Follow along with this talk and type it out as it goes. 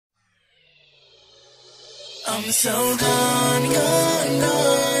I'm so gone, gone,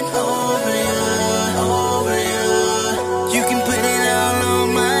 gone over you, over you. You can put it all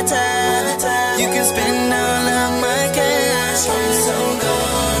on my tab. You can spend all of my cash. I'm so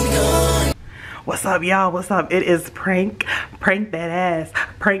gone, gone. What's up, y'all? What's up? It is prank that ass.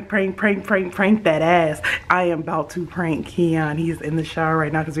 Prank that ass. I am about to prank Keyon. He's in the shower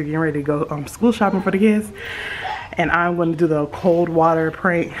right now because we're getting ready to go school shopping for the kids. And I'm going to do the cold water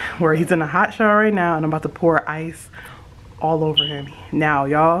prank where he's in a hot shower right now and I'm about to pour ice all over him. Now,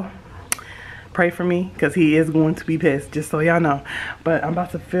 y'all, pray for me because he is going to be pissed, just so y'all know. But I'm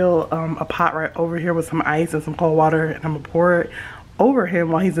about to fill a pot right over here with some ice and some cold water, and I'm going to pour it over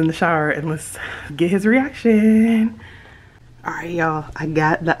him while he's in the shower, and let's get his reaction. All right, y'all, I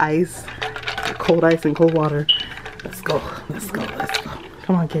got the ice, cold ice and cold water. Let's go, let's go, let's go.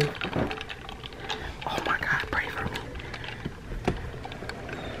 Come on, Kate. Oh my God, pray for me.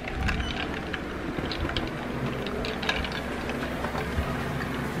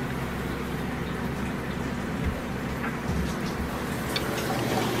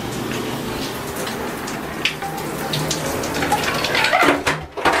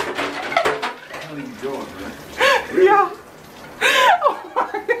 What are you doing, man? Yeah. Oh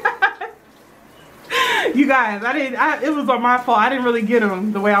my God. You guys, it was on my fault. I didn't really get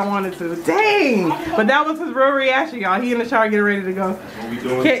him the way I wanted to. Dang. But that was his real reaction, y'all. He in the shower getting ready to go. What we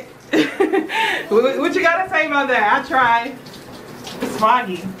doing? Okay. What you gotta say about that? I tried. It's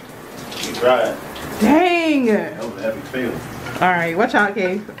foggy. You tried. Dang. That was a heavy fail. Alright, watch out,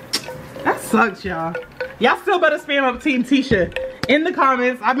 Kay. That sucks, y'all. Y'all still better spam up Team Tisha in the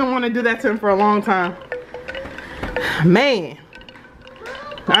comments. I've been wanting to do that to him for a long time. Man.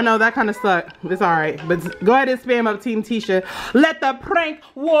 I know that kind of sucked. It's alright. But go ahead and spam up Team Tisha. Let the prank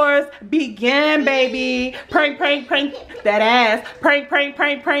wars begin, baby. Prank that ass. Prank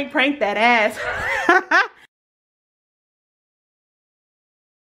that ass.